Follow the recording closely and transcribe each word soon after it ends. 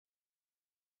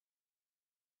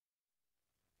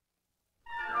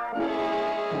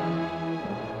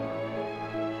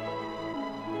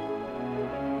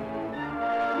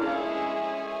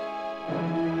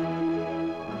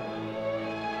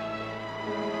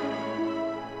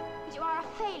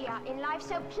lot in life,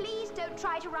 so please don't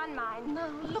try to run mine. Now,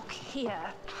 look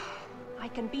here. I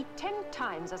can be 10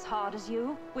 times as hard as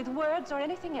you, with words or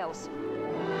anything else.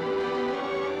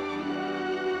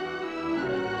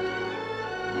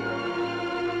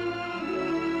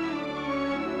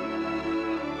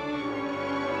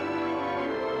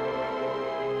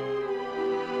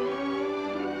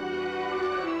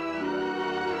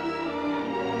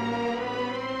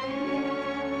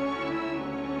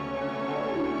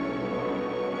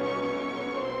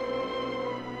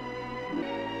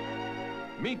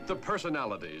 Meet the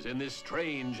personalities in this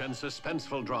strange and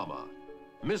suspenseful drama.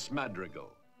 Miss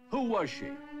Madrigal. Who was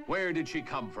she? Where did she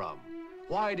come from?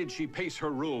 Why did she pace her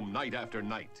room night after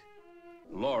night?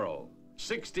 Laurel,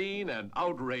 16 and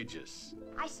outrageous.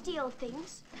 I steal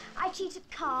things. I cheat at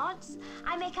cards.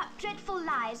 I make up dreadful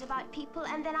lies about people,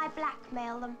 and then I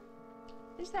blackmail them.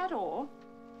 Is that all?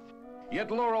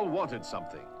 Yet Laurel wanted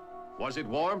something. Was it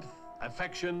warmth,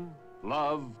 affection,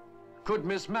 love? Could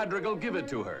Miss Madrigal give it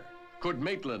to her? Could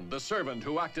Maitland, the servant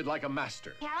who acted like a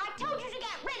master? Yeah, I told you to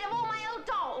get rid of all my old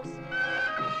dolls.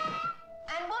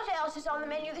 And what else is on the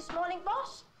menu this morning,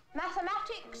 boss?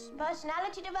 Mathematics,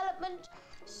 personality development,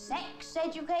 sex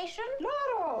education?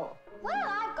 Laurel! Well,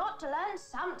 I've got to learn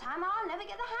sometime. I'll never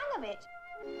get the hang of it.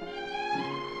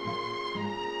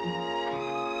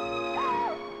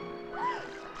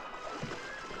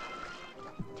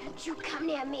 Don't you come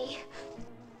near me.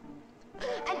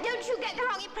 And don't you get the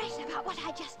wrong impression about what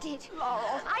I just did.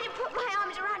 Laurel. I'd have put my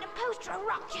arms around a post or a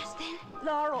rock just then.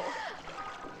 Laurel.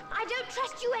 I don't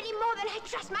trust you any more than I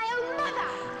trust my own mother.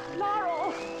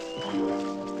 Laurel.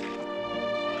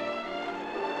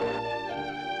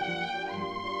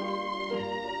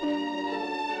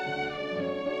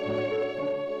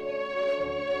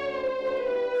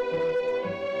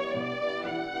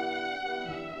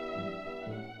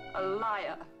 A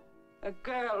liar. A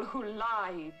girl who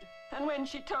lied. And when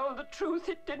she told the truth,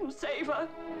 it didn't save her.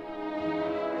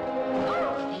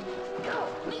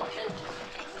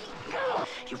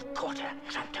 You've caught her,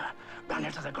 trapped her, run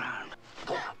her to the ground.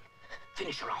 Go on,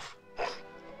 finish her off.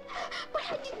 But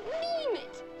I didn't mean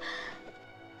it.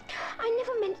 I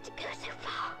never meant it to go so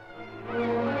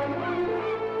far.